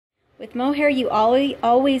With mohair, you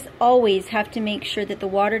always have to make sure that the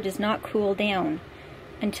water does not cool down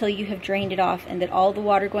until you have drained it off and that all the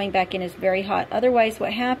water going back in is very hot. Otherwise,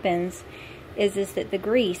 what happens is that the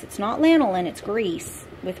grease, it's not lanolin, it's grease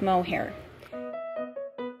with mohair.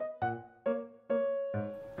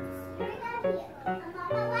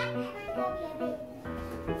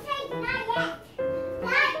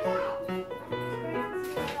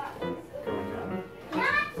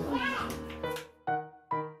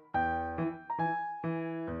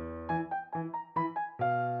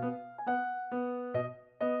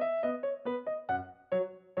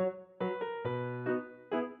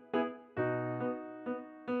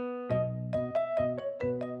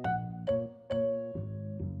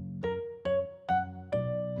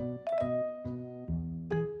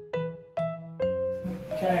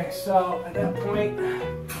 Okay, so at that point,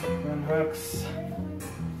 run hooks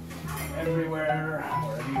everywhere,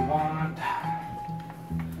 wherever you want.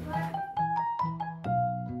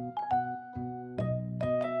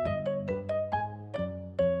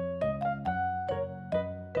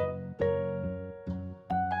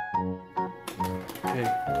 Okay,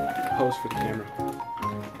 pose for the camera.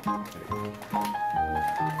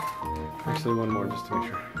 Actually, one more just to make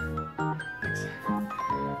sure. Thanks.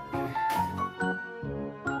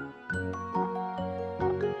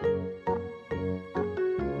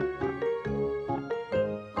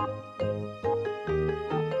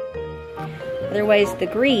 Otherwise, the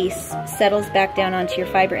grease settles back down onto your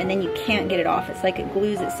fiber and then you can't get it off. It's like it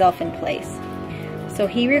glues itself in place. So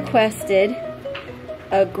he requested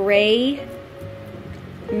a gray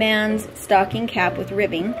man's stocking cap with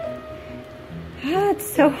ribbing. Ah, it's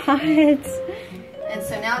so hot. And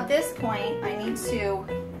so now at this point, I need to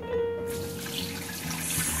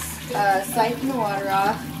siphon the water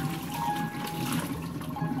off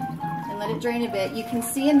and let it drain a bit. You can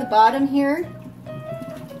see in the bottom here,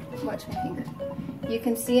 watch my finger. You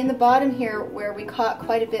can see in the bottom here where we caught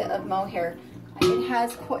quite a bit of mohair. It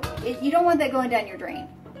has you don't want that going down your drain,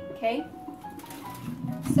 okay?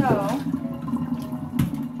 So,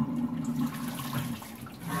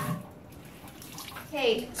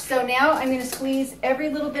 okay, so now I'm going to squeeze every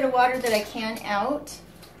little bit of water that I can out.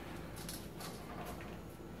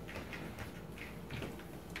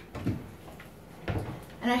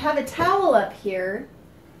 And I have a towel up here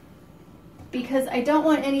because I don't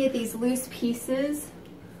want any of these loose pieces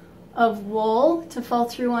of wool to fall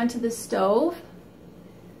through onto the stove.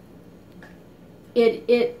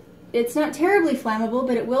 It's not terribly flammable,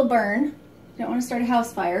 but it will burn. You don't want to start a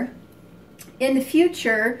house fire. In the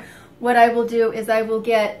future, what I will do is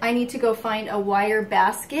I need to go find a wire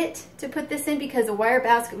basket to put this in because a wire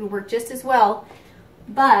basket would work just as well.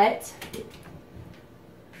 But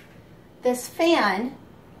this fan,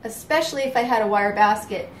 especially if I had a wire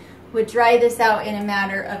basket, would dry this out in a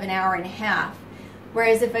matter of an hour and a half.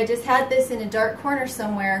 Whereas if I just had this in a dark corner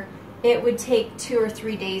somewhere, it would take 2 or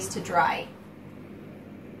 3 days to dry.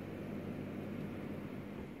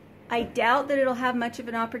 I doubt that it'll have much of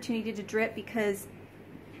an opportunity to drip because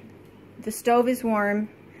the stove is warm,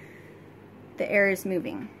 the air is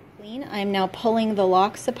moving. I'm now pulling the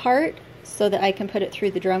locks apart so that I can put it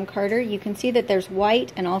through the drum carder. You can see that there's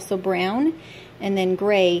white and also brown and then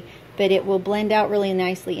gray, but it will blend out really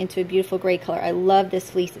nicely into a beautiful gray color. I love this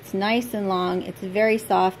fleece. It's nice and long. It's very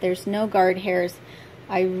soft. There's no guard hairs.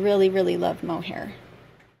 I really, really love mohair.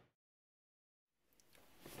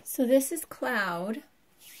 So this is Cloud.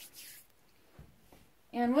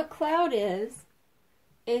 And what Cloud is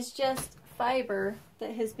just fiber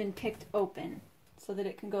that has been picked open so that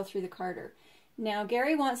it can go through the carder. Now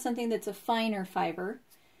Gary wants something that's a finer fiber.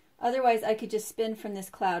 Otherwise I could just spin from this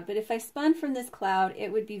Cloud. But if I spun from this Cloud,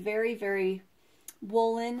 it would be very, very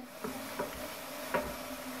woolen.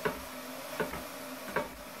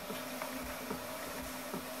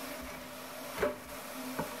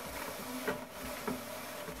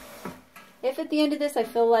 If at the end of this I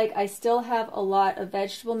feel like I still have a lot of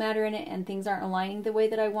vegetable matter in it and things aren't aligning the way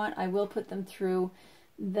that I want, I will put them through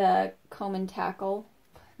the comb and tackle.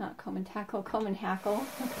 Not comb and tackle, comb and hackle.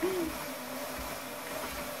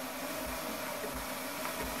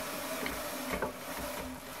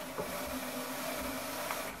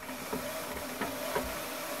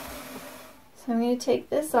 So I'm going to take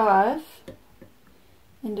this off,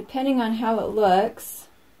 and depending on how it looks,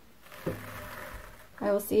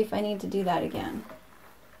 I will see if I need to do that again.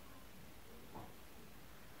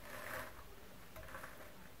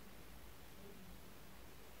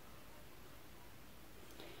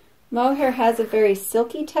 Mohair has a very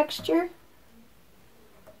silky texture.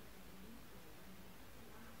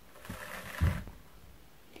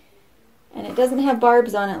 And it doesn't have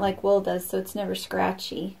barbs on it like wool does, so it's never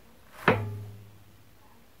scratchy.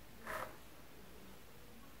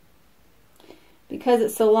 because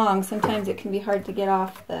it's so long, sometimes it can be hard to get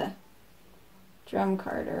off the drum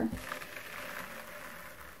carder.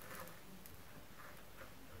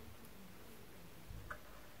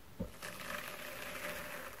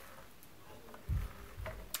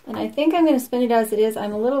 And I think I'm going to spin it as it is.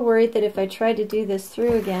 I'm a little worried that if I try to do this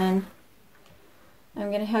through again,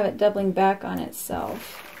 I'm going to have it doubling back on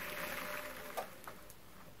itself.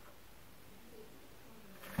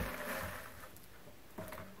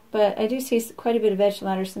 But I do see quite a bit of edge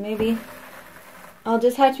ladder, so maybe I'll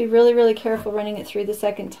just have to be really, really careful running it through the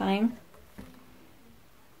second time.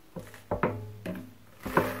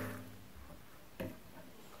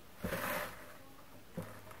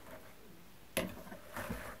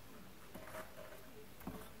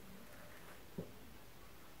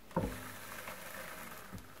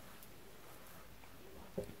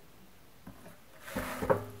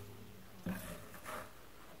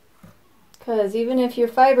 Because even if your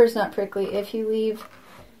fiber's not prickly, if you leave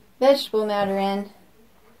vegetable matter in,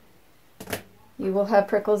 you will have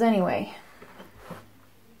prickles anyway.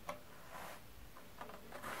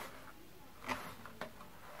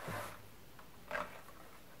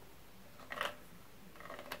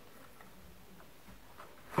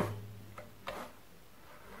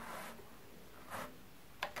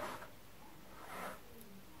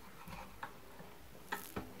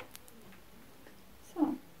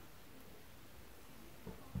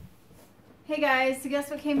 Hey guys, so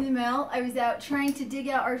guess what came in the mail? I was out trying to dig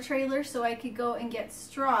out our trailer so I could go and get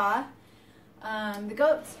straw. The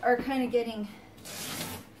goats are kind of getting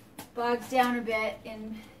bogged down a bit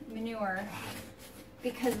in manure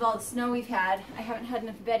because of all the snow we've had. I haven't had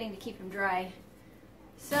enough bedding to keep them dry.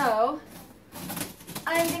 So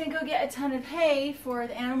I'm going to go get a ton of hay for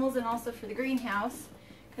the animals and also for the greenhouse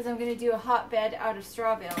because I'm going to do a hotbed out of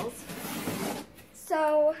straw bales.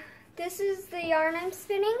 So this is the yarn I'm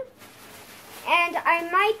spinning. And I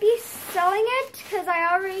might be selling it because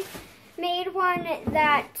I already made one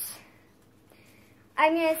that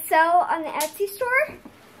I'm going to sell on the Etsy store.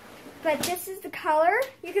 But this is the color.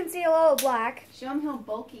 You can see a little black. Show them how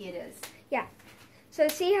bulky it is. Yeah. So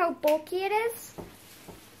see how bulky it is?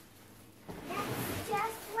 That's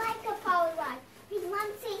just like a polywog. Because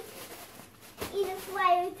once you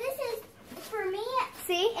display, this is, for me,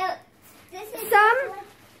 See? This is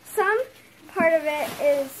Some part of it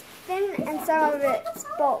is thin and some of it's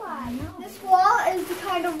bulk. This wall is the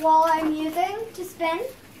kind of wall I'm using to spin.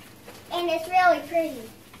 and it's really pretty.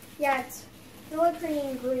 Yeah, it's really pretty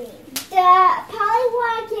and green. The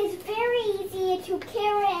polywog is very easy to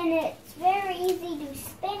carry and it's very easy to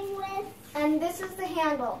spin with. And this is the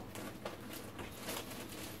handle.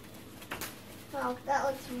 Wow, that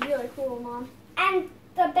looks really cool, Mom. And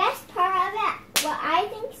the best part of it, what I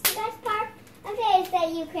think is the best part of it, is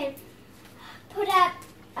that you can put up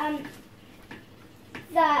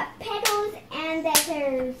the pedals and that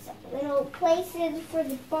there's little places for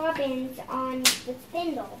the bobbins on the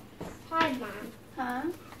spindle. Hi, Mom. Huh?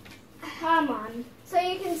 Hi, Mom. So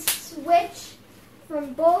you can switch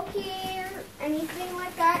from bulky or anything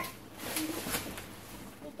like that. You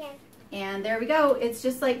can. And there we go. It's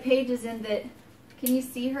just like Paige's in that. Can you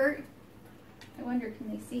see her? I wonder, can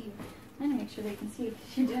they see you? I want to make sure they can see you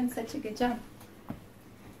because you're doing such a good job.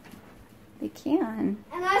 They can.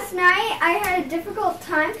 And last night I had a difficult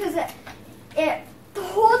time because it the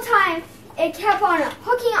whole time it kept on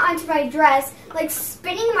hooking onto my dress, like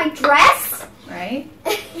spinning my dress. Right?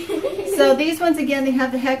 So these ones, again, they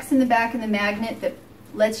have the hex in the back and the magnet that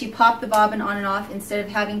lets you pop the bobbin on and off instead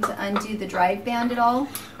of having to undo the drive band at all.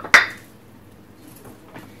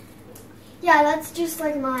 Yeah, that's just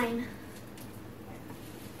like mine.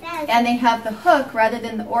 And they have the hook rather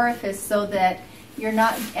than the orifice so that you're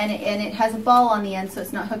not, and it has a ball on the end so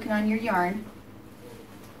it's not hooking on your yarn.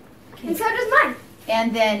 And so does mine.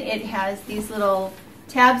 And then it has these little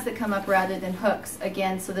tabs that come up rather than hooks,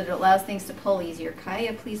 again, so that it allows things to pull easier.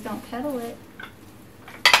 Kaya, please don't pedal it.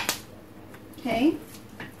 Okay.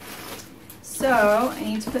 So I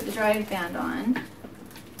need to put the drive band on.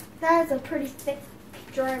 That is a pretty thick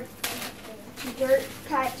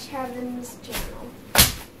Dirtpatcheaven's channel.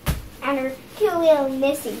 And her two little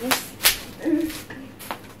missies.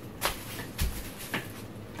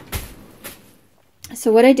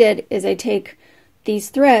 So what I did is I take these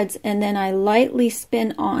threads and then I lightly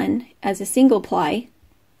spin on as a single ply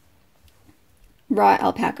raw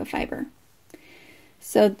alpaca fiber.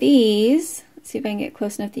 So these, let's see if I can get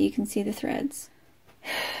close enough that you can see the threads.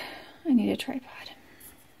 I need a tripod.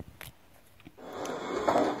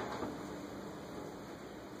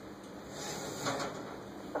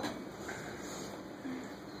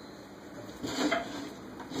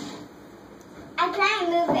 I try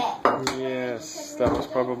and move it. Yes. guess that was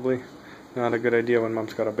probably not a good idea when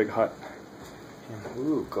Mom's got a big hut. And,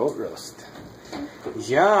 ooh, goat roast.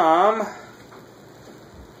 Yum!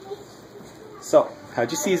 So,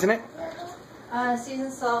 how'd you season it?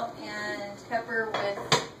 Seasoned salt and pepper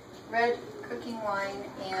with red cooking wine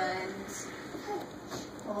and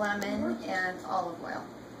lemon and olive oil.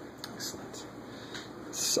 Excellent.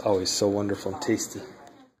 It's always so wonderful and tasty.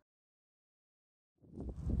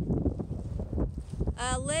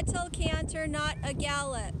 A little canter, not a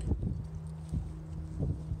gallop.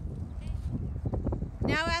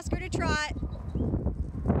 Now ask her to trot.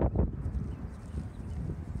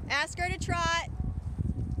 Ask her to trot.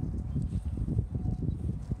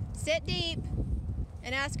 Sit deep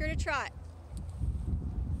and ask her to trot.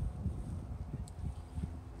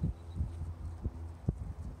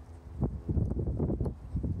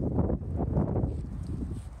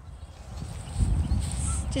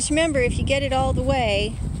 Just remember, if you get it all the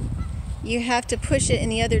way, you have to push it in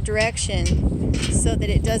the other direction so that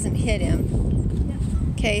it doesn't hit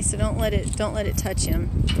him. Okay, so don't let it touch him.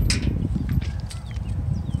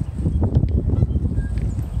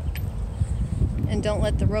 And don't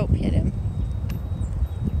let the rope hit him.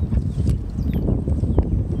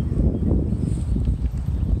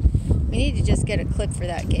 We need to just get a clip for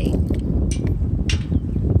that gate.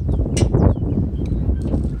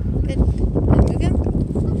 Good. And move him.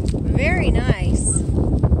 Very nice.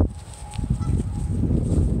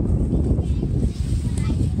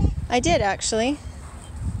 I did, actually.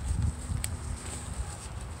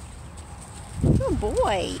 Good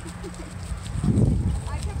boy.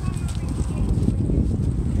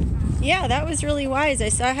 Yeah, that was really wise. I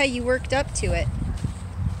saw how you worked up to it.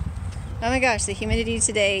 Oh my gosh, the humidity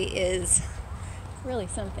today is really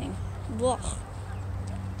something. Blah.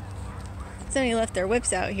 Somebody left their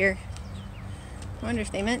whips out here. I wonder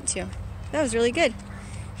if they meant to. That was really good.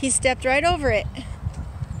 He stepped right over it. Be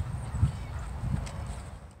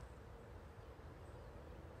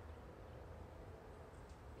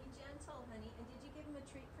gentle, honey. And did you give him a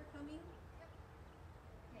treat for coming?